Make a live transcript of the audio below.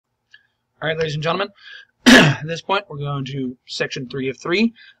All right, ladies and gentlemen, at this point we're going to section 3 of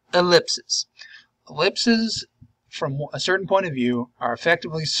 3, ellipses. Ellipses, from a certain point of view, are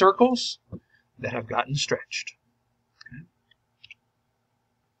effectively circles that have gotten stretched. Okay.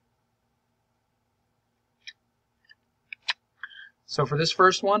 So for this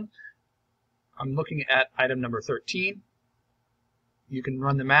first one, I'm looking at item number 13. You can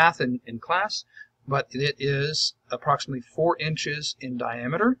run the math in class, but it is approximately 4 inches in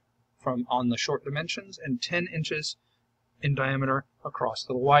diameter on the short dimensions and 10 inches in diameter across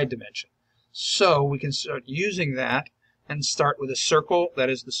the wide dimension. So we can start using that and start with a circle that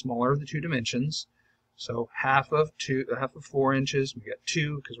is the smaller of the two dimensions. So half of 4 inches, we got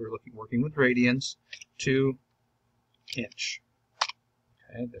 2 because we're working with radians, 2 inch.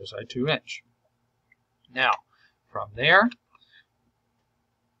 Okay, there's our 2 inch. Now, from there,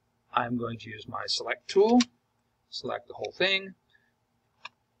 I'm going to use my select tool, select the whole thing,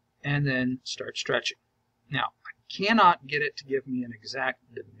 and then start stretching. Now, I cannot get it to give me an exact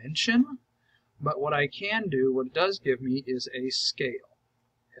dimension, but what I can do, what it does give me, is a scale.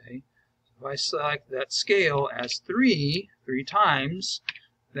 Okay? If I select that scale as 3 times,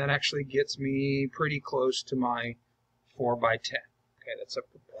 that actually gets me pretty close to my 4 by 10. Okay, that's a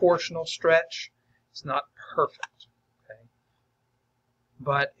proportional stretch. It's not perfect, okay?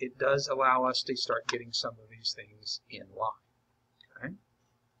 But it does allow us to start getting some of these things in line. Okay?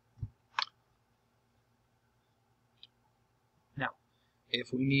 Now,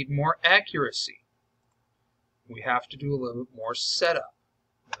 if we need more accuracy, we have to do a little bit more setup.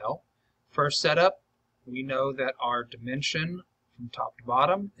 Well, first setup, we know that our dimension from top to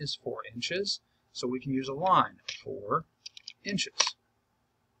bottom is 4 inches, so we can use a line, 4 inches.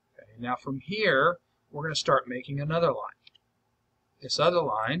 Okay, now from here, we're going to start making another line. This other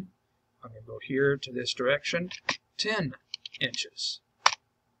line, I'm going to go here to this direction, 10 inches.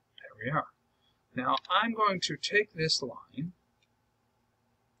 There we are. Now I'm going to take this line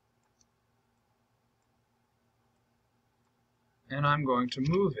and I'm going to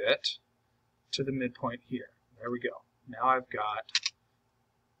move it to the midpoint here. There we go. Now I've got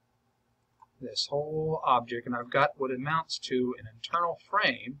this whole object, and I've got what amounts to an internal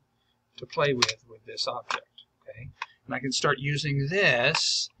frame to play with this object. Okay, and I can start using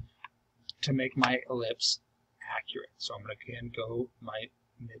this to make my ellipse accurate. So I'm going to again go my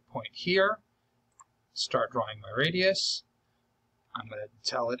midpoint here, start drawing my radius. I'm going to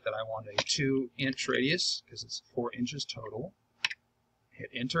tell it that I want a 2 inch radius because it's 4 inches total. Hit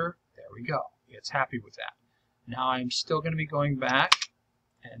enter. There we go. It's happy with that. Now I'm still going to be going back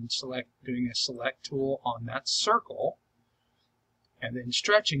and doing a select tool on that circle and then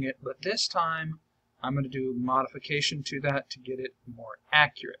stretching it, but this time I'm going to do a modification to that to get it more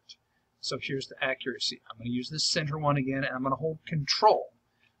accurate. So here's the accuracy. I'm going to use this center one again, and I'm going to hold Control,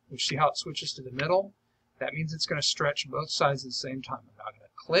 which, see how it switches to the middle? That means it's going to stretch both sides at the same time. I'm now going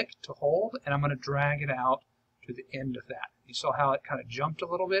to click to hold, and I'm going to drag it out to the end of that. You saw how it kind of jumped a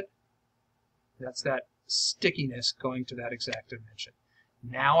little bit? That's that stickiness going to that exact dimension.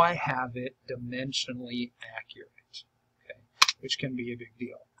 Now I have it dimensionally accurate, okay, which can be a big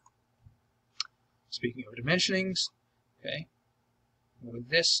deal. Speaking of dimensionings, okay, with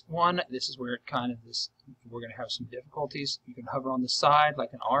this one, this is where it kind of we're going to have some difficulties. You can hover on the side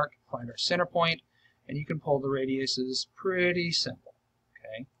like an arc, find our center point, and you can pull the radiuses pretty simple.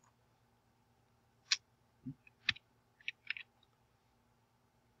 Okay.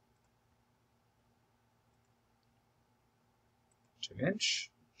 2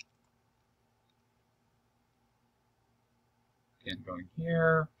 inch. Again, going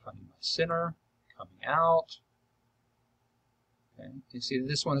here, finding my center, coming out. Okay. You see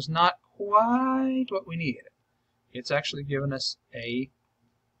this one is not quite what we needed. It's actually given us a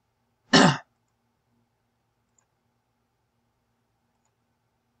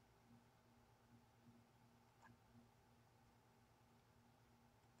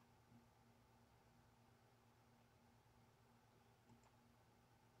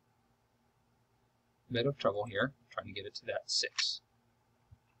bit of trouble here trying to get it to that 6.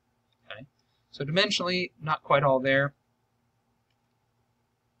 Okay, so dimensionally not quite all there.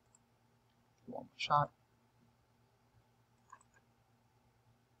 One more shot.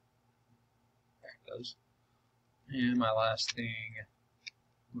 There it goes. And my last thing,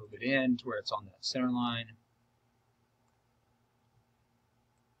 move it in to where it's on that center line.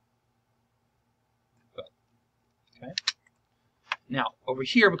 Good. Okay. Now, over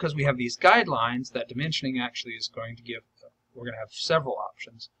here, because we have these guidelines, that dimensioning actually is going to give, we're going to have several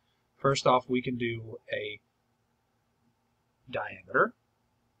options. First off, we can do a diameter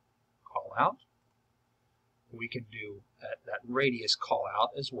call out. We can do that radius call out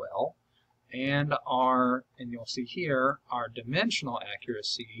as well. and you'll see here, our dimensional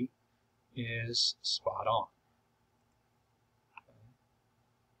accuracy is spot on.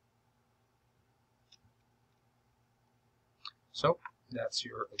 So that's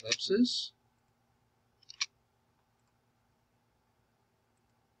your ellipses.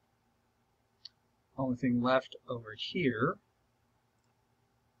 Only thing left over here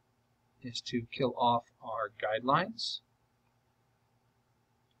is to kill off our guidelines.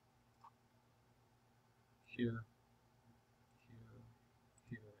 Here, here,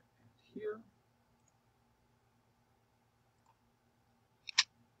 here, and here.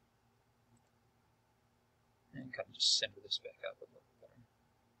 And kind of just center this back up a little better.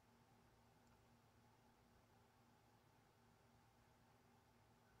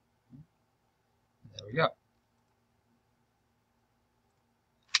 There we go.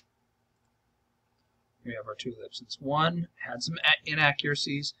 We have our two ellipses. One had some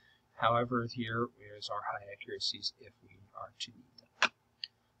inaccuracies. However, here is our high accuracies if we are to need them.